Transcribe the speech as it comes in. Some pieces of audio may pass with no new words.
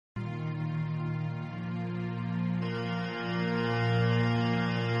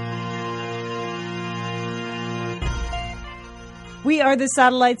We are the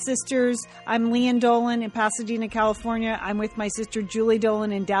Satellite Sisters. I'm Leanne Dolan in Pasadena, California. I'm with my sister Julie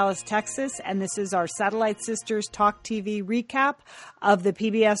Dolan in Dallas, Texas. And this is our Satellite Sisters Talk TV recap of the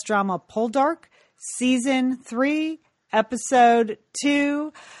PBS drama Poldark, Season 3, Episode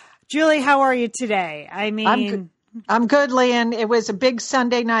 2. Julie, how are you today? I'm good, Leanne. It was a big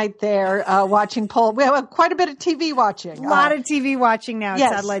Sunday night there watching Pol. We have quite a bit of TV watching. A lot of TV watching now at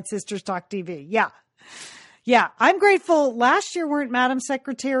Satellite Sisters Talk TV. Yeah, I'm grateful. Last year, weren't Madam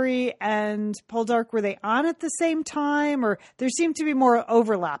Secretary and Poldark, were they on at the same time? Or there seemed to be more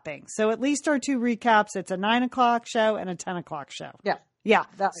overlapping. So at least our two recaps, it's a 9 o'clock show and a 10 o'clock show. Yeah,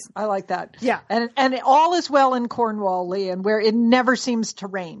 I like that. Yeah. And all is well in Cornwall, Leanne, where it never seems to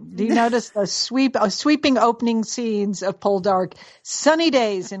rain. Do you notice the sweeping opening scenes of Poldark? Sunny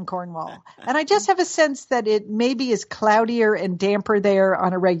days in Cornwall. And I just have a sense that it maybe is cloudier and damper there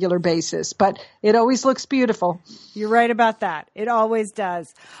on a regular basis, but it always looks beautiful. You're right about that. It always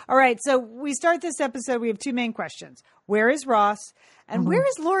does. All right. So we start this episode. We have two main questions. Where is Ross? And where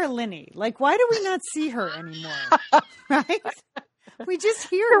is Laura Linney? Like, why do we not see her anymore? Right? We just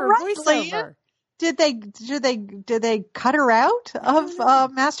hear her voiceover. Did they cut her out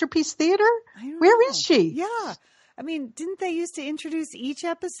of Masterpiece Theater? Where is she? Yeah. I mean, didn't they used to introduce each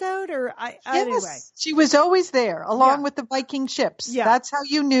episode Anyway. She was always there along with the Viking ships. Yeah. That's how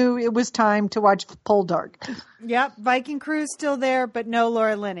you knew it was time to watch Poldark. Yep. Viking crew's still there, but no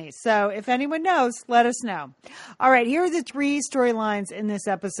Laura Linney. So if anyone knows, let us know. All right. Here are the three storylines in this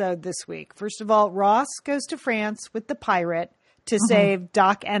episode this week. First of all, Ross goes to France with the pirate to save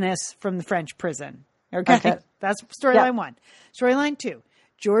Doc Ennis from the French prison. Okay. That's storyline one. Storyline two.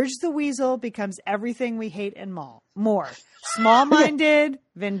 George the Weasel becomes everything we hate and more. Small-minded,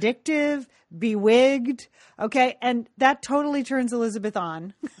 vindictive, bewigged. Okay. And that totally turns Elizabeth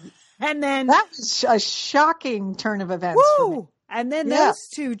on. And then that was a shocking turn of events. Woo! For me. And then those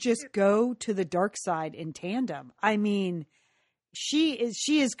two just go to the dark side in tandem. I mean, she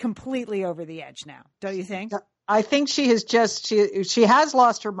is completely over the edge now. Don't you think? I think she has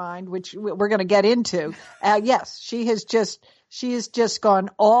lost her mind, which we're going to get into. Yes, she has just gone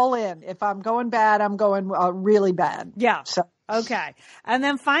all in. If I'm going bad, I'm going really bad. Yeah. So. Okay. And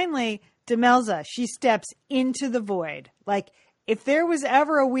then finally, Demelza, she steps into the void. Like, if there was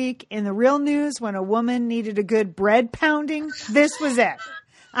ever a week in the real news when a woman needed a good bread pounding, this was it.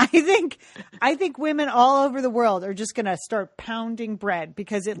 I think women all over the world are just going to start pounding bread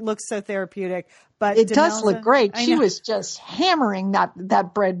because it looks so therapeutic. But it does look great. She was just hammering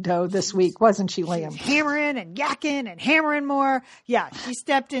that bread dough this week, wasn't she, Liam? Hammering and yakking and hammering more. Yeah, she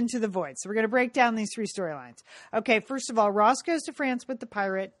stepped into the void. So we're going to break down these three storylines. Okay, first of all, Ross goes to France with the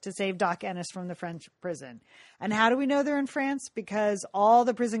pirate to save Doc Ennis from the French prison. And how do we know they're in France? Because all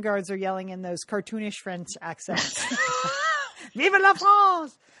the prison guards are yelling in those cartoonish French accents. Vive la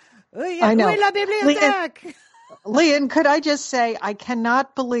France! I know. La bibliothèque. Leanne, could I just say, I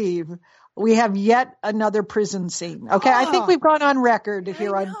cannot believe we have yet another prison scene. Okay, I think we've gone on record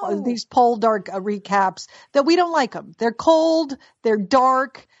here on these Poldark recaps that we don't like them. They're cold, they're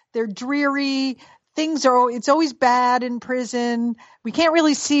dark, they're dreary. It's always bad in prison. We can't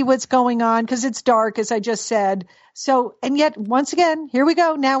really see what's going on because it's dark, as I just said. So, and yet, once again, here we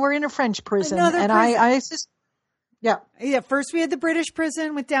go. Now we're in a French prison. I just... Yeah. First, we had the British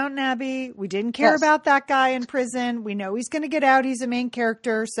prison with Downton Abbey. We didn't care about that guy in prison. We know he's going to get out. He's a main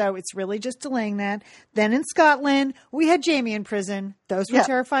character. So it's really just delaying that. Then in Scotland, we had Jamie in prison. Those were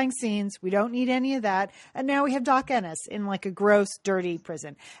terrifying scenes. We don't need any of that. And now we have Doc Ennis in like a gross, dirty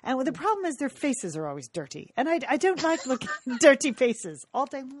prison. And the problem is their faces are always dirty. And I don't like looking at dirty faces all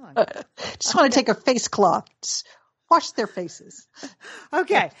day long. Just want to take a face cloth. Wash their faces.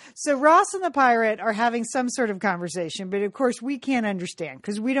 Okay. So Ross and the pirate are having some sort of conversation, but of course we can't understand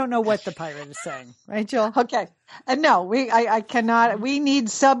because we don't know what the pirate is saying. Right, Jill? Okay. And no, I cannot. We need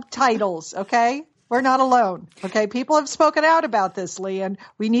subtitles. Okay. We're not alone. Okay. People have spoken out about this, Leanne.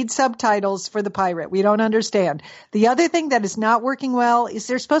 We need subtitles for the pirate. We don't understand. The other thing that is not working well is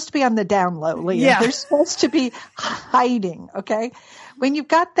they're supposed to be on the down low, Leanne. Yeah. They're supposed to be hiding. Okay. When you've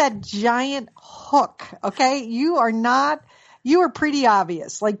got that giant hook, okay, you are pretty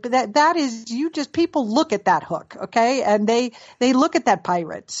obvious. Like that is, people look at that hook, okay, and they look at that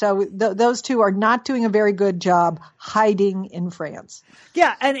pirate. So those two are not doing a very good job hiding in France.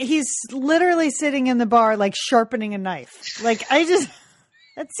 Yeah, and he's literally sitting in the bar, like sharpening a knife. Like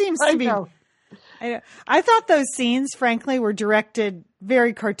that seems to be. Know. I thought those scenes, frankly, were directed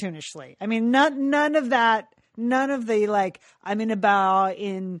very cartoonishly. I mean, none of that none of the like, I'm in a bar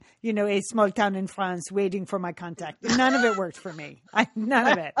in, a small town in France waiting for my contact. None of it worked for me.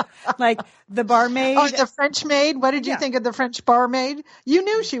 None of it. Like the barmaid. Oh, the French maid. What did you think of the French barmaid? You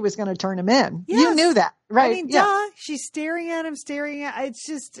knew she was going to turn him in. Yes. You knew that, right? I mean, duh. She's staring at him, it's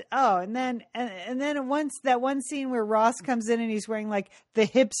just, and then once that one scene where Ross comes in and he's wearing like the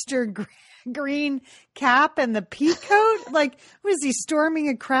hipster green cap and the pea coat. Like, what is he, storming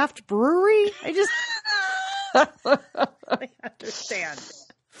a craft brewery? I understand.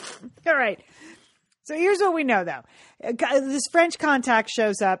 All right. So here's what we know, though. This French contact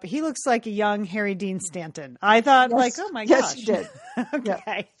shows up. He looks like a young Harry Dean Stanton. I thought, oh my gosh. Yes, he did. Okay.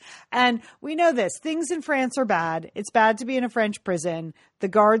 Yeah. And we know this. Things in France are bad. It's bad to be in a French prison. The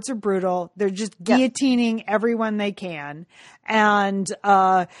guards are brutal. They're just guillotining everyone they can. And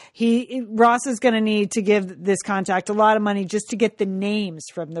Ross is going to need to give this contact a lot of money just to get the names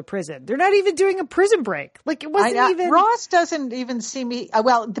from the prison. They're not even doing a prison break. Like, it wasn't even. Ross doesn't even see me.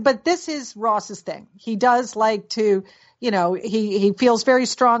 But this is Ross's thing. He does like to. He feels very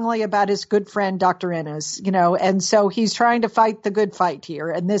strongly about his good friend, Dr. Ennis, and so he's trying to fight the good fight here.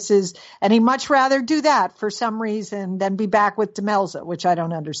 And he'd much rather do that for some reason than be back with Demelza, which I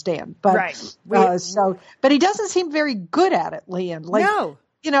don't understand. But, right. But he doesn't seem very good at it, Lian. No.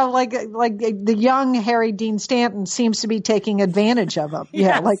 Like the young Harry Dean Stanton seems to be taking advantage of him.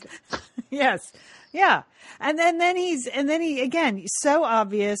 Yes. Yeah. Yes. Yeah. And then he again, so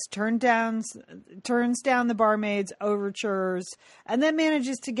obvious, turns down the barmaid's overtures and then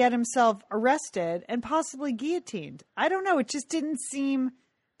manages to get himself arrested and possibly guillotined. I don't know. It just didn't seem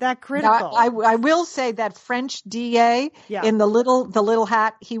that critical. Now, I will say that French DA in the little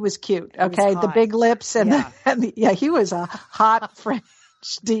hat, he was cute. Okay. The big lips and he was a hot French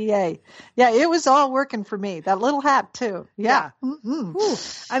DA. Yeah, it was all working for me. That little hat too. Yeah.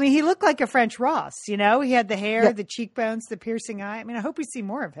 I mean, he looked like a French Ross, He had the hair, the cheekbones, the piercing eye. I mean, I hope we see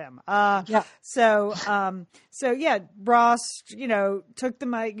more of him. So Ross, took the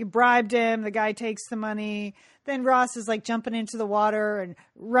money, bribed him. The guy takes the money. Then Ross is like jumping into the water and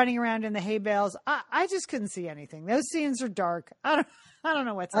running around in the hay bales. I just couldn't see anything. Those scenes are dark. I don't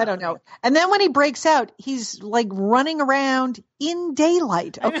know what's happening. I don't know. And then when he breaks out, he's like running around in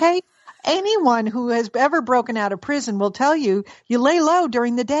daylight. Okay. Anyone who has ever broken out of prison will tell you, you lay low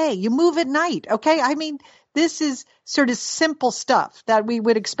during the day, you move at night. Okay. I mean, this is sort of simple stuff that we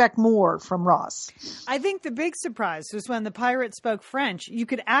would expect more from Ross. I think the big surprise was when the pirate spoke French. You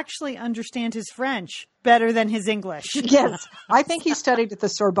could actually understand his French better than his English. Yes. I think he studied at the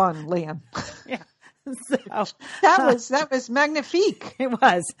Sorbonne, Lian. Yeah. So that was magnifique. It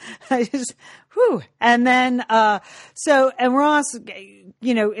was. And then and Ross,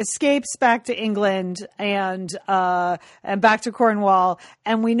 escapes back to England and back to Cornwall,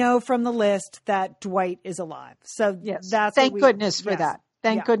 and we know from the list that Dwight is alive. So yes, that's thank goodness for that.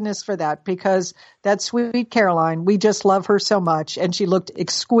 Thank goodness for that, because that sweet Caroline, we just love her so much. And she looked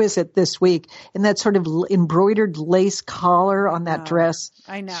exquisite this week in that sort of embroidered lace collar on that dress.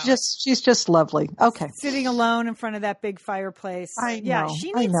 I know. She's just lovely. Okay. Sitting alone in front of that big fireplace. I know. Yeah,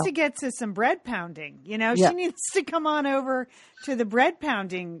 she needs to get to some bread pounding. She needs to come on over to the bread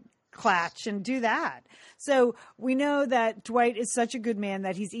pounding clatch and do that. So we know that Dwight is such a good man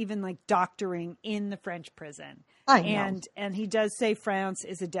that he's even like doctoring in the French prison. I know. And he does say France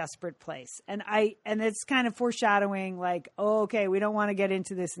is a desperate place. And it's kind of foreshadowing like, okay, we don't want to get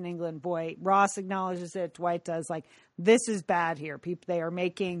into this in England. Boy, Ross acknowledges it. Dwight does, like, this is bad here. People, they are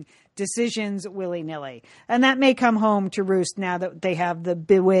making decisions willy-nilly. And that may come home to roost now that they have the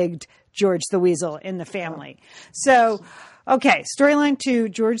bewigged George the Weasel in the family. So, okay, storyline 2,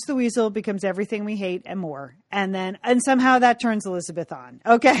 George the Weasel becomes everything we hate and more. And somehow that turns Elizabeth on.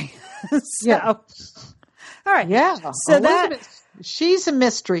 Okay. All right. Yeah. So she's a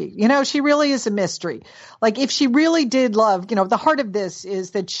mystery. She really is a mystery. Like, if she really did love, the heart of this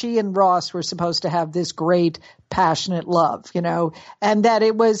is that she and Ross were supposed to have this great, passionate love, and that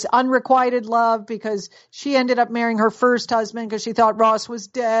it was unrequited love because she ended up marrying her first husband because she thought Ross was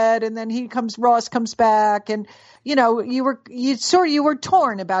dead. And then Ross comes back, and, you were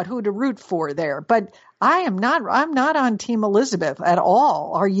torn about who to root for there. But I'm not on Team Elizabeth at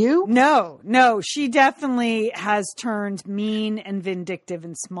all. Are you? No, she definitely has turned mean and vindictive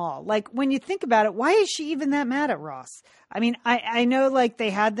and small. Like, when you think about it, why is she even that mad at Ross? I mean, I know, like, they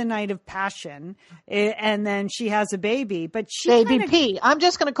had the night of passion and then she has a baby, but Baby P. I'm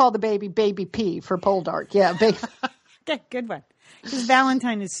just going to call the baby P for Poldark. Yeah. Okay, good one. Because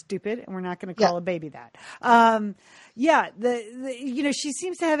Valentine is stupid, and we're not going to call a baby that. She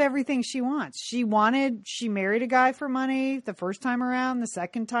seems to have everything she wants. She married a guy for money the first time around. The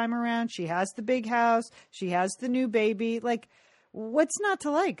second time around, she has the big house. She has the new baby. Like, what's not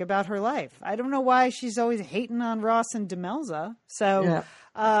to like about her life? I don't know why she's always hating on Ross and Demelza. So,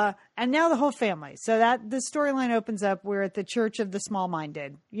 and now the whole family. So that the storyline opens up. We're at the Church of the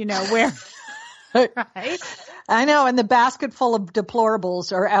Small-Minded, where... Right. I know. And the basket full of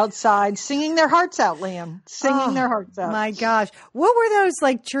deplorables are outside singing their hearts out, Lian. Singing their hearts out. My gosh. What were those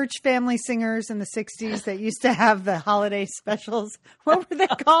like church family singers in the 60s that used to have the holiday specials? What were they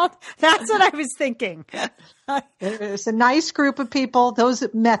called? That's what I was thinking. It's a nice group of people. Those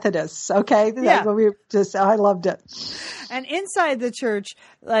Methodists. Okay. Yeah. I loved it. And inside the church,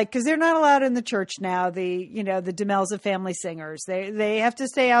 cause they're not allowed in the church now, the Demelza family singers, they have to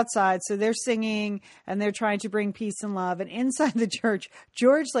stay outside. So they're singing and they're trying to bring peace and love. And inside the church,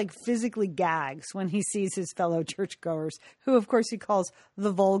 George physically gags when he sees his fellow churchgoers, who of course he calls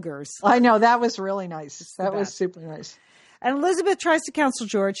the vulgars. I know, that was really nice. That was super nice. And Elizabeth tries to counsel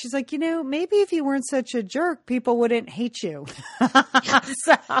George. She's like, maybe if you weren't such a jerk, people wouldn't hate you.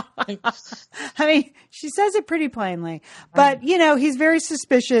 She says it pretty plainly. But, he's very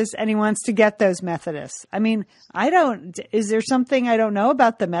suspicious and he wants to get those Methodists. Is there something I don't know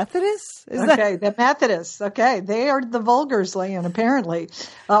about the Methodists? The Methodists. Okay. They are the vulgars, Lian, apparently.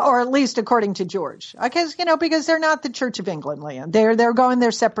 Or at least according to George. Because they're not the Church of England, Lian. They're going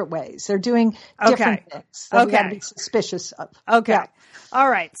their separate ways. They're doing different things. So we got to be suspicious of. Okay. Yeah. All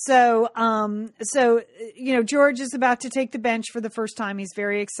right. So, George is about to take the bench for the first time. He's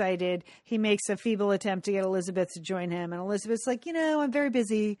very excited. He makes a feeble attempt to get Elizabeth to join him. And Elizabeth's like, I'm very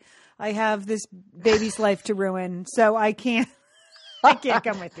busy. I have this baby's life to ruin. So I can't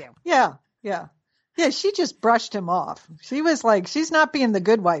come with you. Yeah. Yeah. Yeah. She just brushed him off. She was like, she's not being the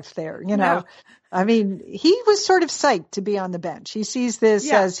good wife there, No. He was sort of psyched to be on the bench. He sees this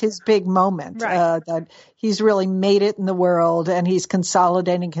as his big moment, right. That he's really made it in the world and he's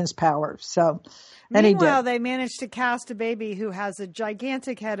consolidating his power. So, and meanwhile, they managed to cast a baby who has a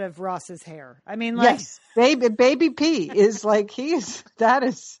gigantic head of Ross's hair. Yes, baby P is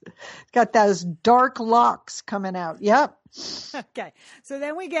got those dark locks coming out. Yep. Okay. So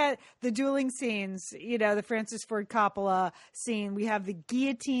then we get the dueling scenes, the Francis Ford Coppola scene. We have the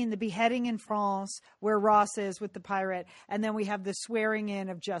guillotine, the beheading in France where Ross is with the pirate. And then we have the swearing in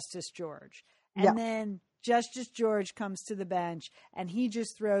of Justice George. And then Justice George comes to the bench and he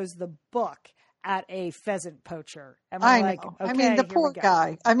just throws the book at a pheasant poacher. And we're like, know. Okay, the poor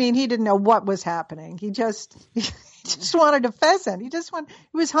guy. He didn't know what was happening. He just wanted a pheasant. He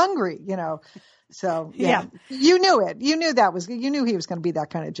was hungry, So yeah, you knew it. You knew you knew he was going to be that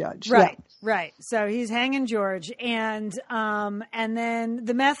kind of judge. Right. Yeah. Right. So he's hanging George and then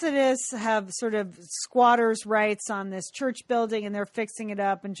the Methodists have sort of squatters' rights on this church building and they're fixing it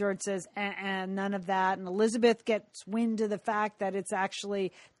up. And George says, and none of that. And Elizabeth gets wind of the fact that it's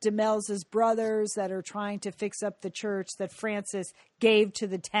actually Demelza's brothers that are trying to fix up the church that Francis gave to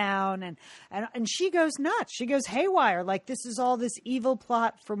the town. And she goes nuts. She goes haywire. Like this is all this evil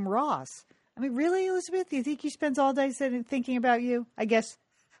plot from Ross. Really, Elizabeth? Do you think he spends all day thinking about you? I guess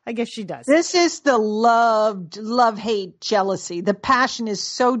she does. This is the love, hate, jealousy. The passion is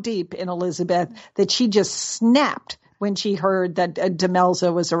so deep in Elizabeth that she just snapped when she heard that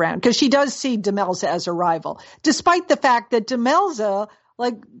Demelza was around. Because she does see Demelza as a rival, despite the fact that Demelza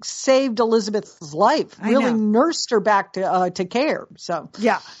saved Elizabeth's life, really nursed her back to care. So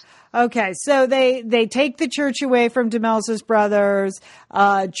yeah. Okay, so they take the church away from Demelza's brothers.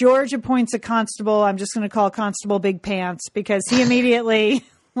 George appoints a constable. I'm just going to call Constable Big Pants because he immediately,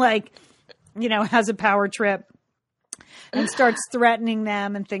 has a power trip and starts threatening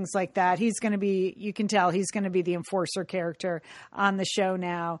them and things like that. You can tell he's going to be the enforcer character on the show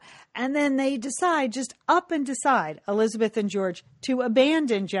now. And then they decide, Elizabeth and George, to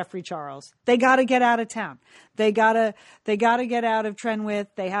abandon Geoffrey Charles. They got to get out of town. They got to get out of Trenwith.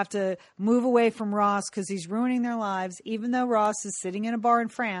 They have to move away from Ross because he's ruining their lives, even though Ross is sitting in a bar in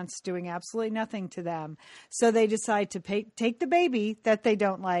France doing absolutely nothing to them. So they decide to take the baby that they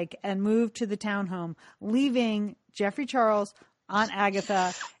don't like and move to the townhome, leaving Geoffrey Charles, Aunt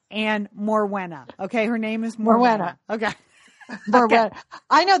Agatha, and Morwenna. Okay, her name is Morwenna. Okay. Morwenna. Okay.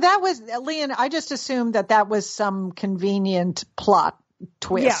 I know that was, Lian, I just assumed that was some convenient plot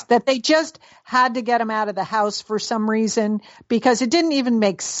twist, that they just had to get him out of the house for some reason because it didn't even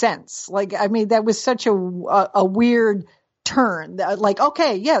make sense. That was such a weird turn.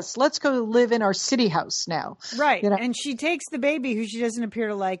 Okay, yes, let's go live in our city house now. Right. And she takes the baby who she doesn't appear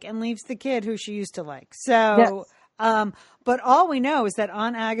to like and leaves the kid who she used to like. So But all we know is that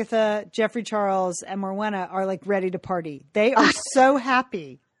Aunt Agatha, Jeffrey Charles, and Morwenna are like ready to party. They are so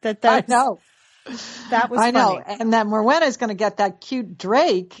happy that I know. That was I know. funny. And then Morwenna is going to get that cute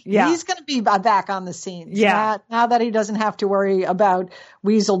Drake. Yeah. He's going to be back on the scene. Yeah. Now that he doesn't have to worry about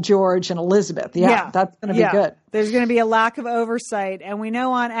Weasel George and Elizabeth. Yeah. That's going to be good. There's going to be a lack of oversight. And we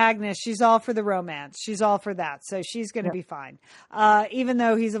know Aunt Agnes, she's all for the romance. She's all for that. So she's going to be fine. Even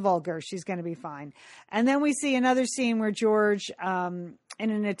though he's a vulgar, she's going to be fine. And then we see another scene where George, in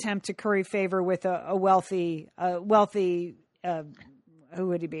an attempt to curry favor with a wealthy, who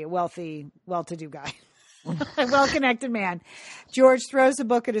would he be? A wealthy, well-to-do guy. A well-connected man. George throws a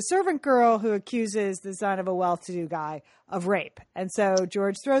book at a servant girl who accuses the son of a well-to-do guy of rape. And so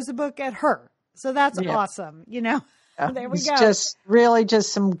George throws a book at her. So that's awesome. You know, there we go. Just really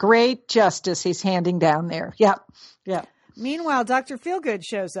just some great justice he's handing down there. Yep. Yeah. Meanwhile, Dr. Feelgood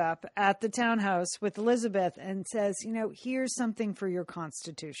shows up at the townhouse with Elizabeth and says, you know, here's something for your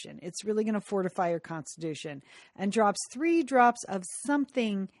constitution. It's really going to fortify your constitution, and drops 3 drops of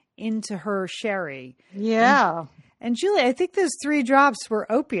something into her sherry. Yeah. And Julie, I think those 3 drops were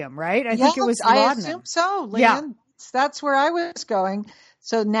opium, right? I think it was laudanum. I assume so, Lynn. Yeah. That's where I was going.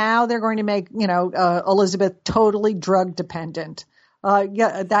 So now they're going to make, Elizabeth totally drug dependent.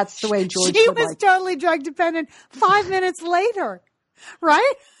 That's the way George She was totally drug dependent 5 minutes later,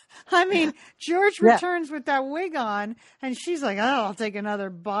 right? I mean, George returns with that wig on, and she's like, "Oh, I'll take another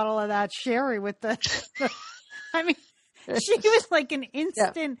bottle of that sherry with the." I mean, she was like an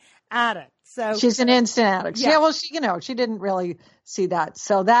instant addict. So she's an instant addict. Yeah. Well, she didn't really see that.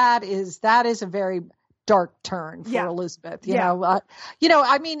 So that is a very dark turn for Elizabeth. You know,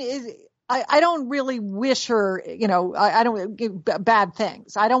 I mean. I don't really wish her, I don't bad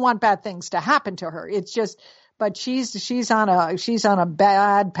things. I don't want bad things to happen to her. It's just, but she's on a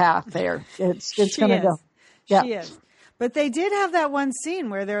bad path there. It's going to go. Yeah. She is. But they did have that one scene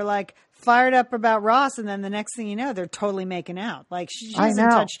where they're like fired up about Ross, and then the next thing you know, they're totally making out. Like she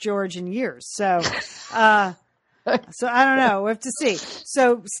hasn't touched George in years. So, so I don't know. We have to see.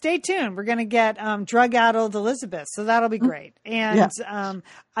 So stay tuned. We're going to get drug-addled Elizabeth. So that'll be great. And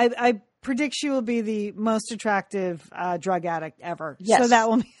I predict she will be the most attractive drug addict ever. Yes. So that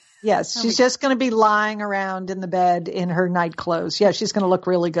will be. Yes, she's just going to be lying around in the bed in her night clothes. Yeah, she's going to look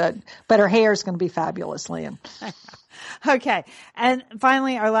really good. But her hair is going to be fabulous, Liam. Okay. And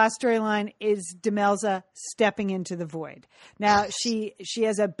finally, our last storyline is Demelza stepping into the void. Now, she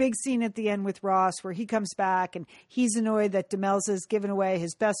has a big scene at the end with Ross where he comes back and he's annoyed that Demelza's given away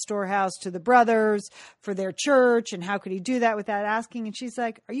his best storehouse to the brothers for their church. And how could he do that without asking? And she's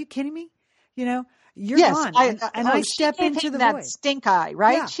like, are you kidding me? You're gone. I step into the void. That stink eye,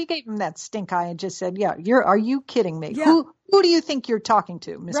 right? Yeah. She gave him that stink eye and just said, are you kidding me? Yeah. Who do you think you're talking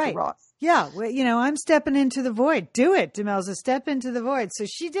to, Mr. Ross? Yeah. Well, I'm stepping into the void. Do it, Demelza. Step into the void. So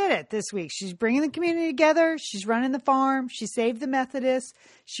she did it this week. She's bringing the community together. She's running the farm. She saved the Methodists.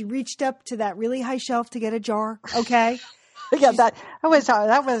 She reached up to that really high shelf to get a jar. Okay. Yeah, that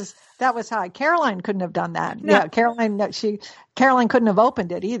was high. Caroline couldn't have done that. No. Yeah, Caroline couldn't have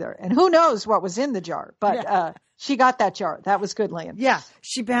opened it either. And who knows what was in the jar? But she got that jar. That was good, Liam. Yeah,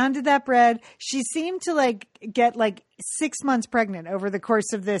 she pounded that bread. She seemed to get 6 months pregnant over the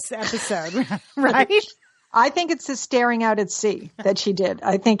course of this episode, right? I think it's the staring out at sea that she did.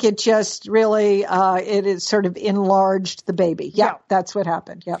 I think it just really, it is sort of enlarged the baby. Yeah, that's what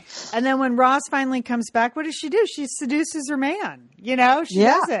happened. Yeah. And then when Ross finally comes back, what does she do? She seduces her man. She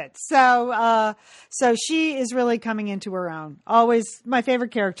does it. So she is really coming into her own. Always my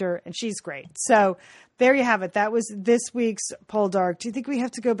favorite character, and she's great. So there you have it. That was this week's Poldark. Do you think we have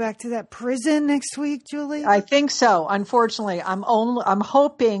to go back to that prison next week, Julie? I think so. Unfortunately, I'm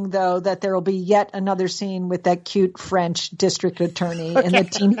hoping though that there will be yet another scene with that cute French district attorney in the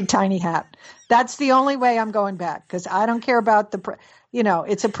teeny tiny hat. That's the only way I'm going back because I don't care about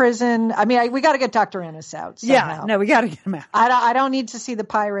it's a prison. I mean, we got to get Dr. Ennis out somehow. Yeah, no, we got to get him out. I don't need to see the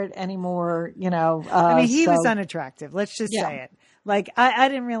pirate anymore. He was unattractive. Let's just say it. I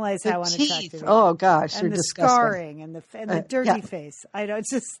didn't realize how unattractive. Teeth. Oh gosh, and the disgusting. Scarring and the dirty face. I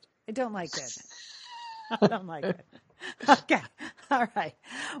don't like it. I don't like it. Okay. All right.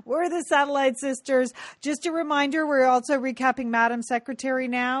 We're the Satellite Sisters. Just a reminder, we're also recapping Madam Secretary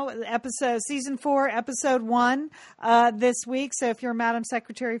now, season 4, episode 1, this week. So if you're a Madam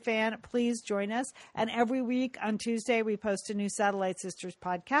Secretary fan, please join us. And every week on Tuesday, we post a new Satellite Sisters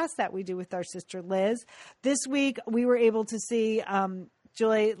podcast that we do with our sister Liz. This week, we were able to see,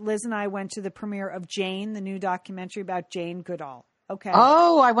 Julie, Liz and I went to the premiere of Jane, the new documentary about Jane Goodall. Okay.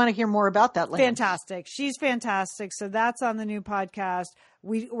 Oh, I want to hear more about that later. Fantastic. She's fantastic. So that's on the new podcast.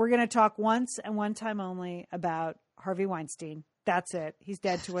 We're going to talk once and one time only about Harvey Weinstein. That's it. He's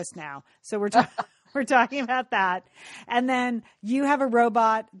dead to us now. So we're talking about that. And then you have a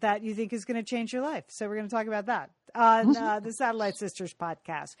robot that you think is going to change your life. So we're going to talk about that on the Satellite Sisters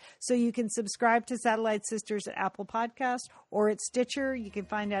podcast. So you can subscribe to Satellite Sisters at Apple Podcast or at Stitcher. You can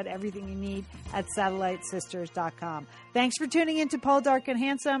find out everything you need at satellitesisters.com. Thanks for tuning in to Paul Dark and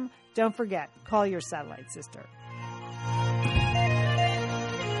Handsome. Don't forget, call your Satellite Sister.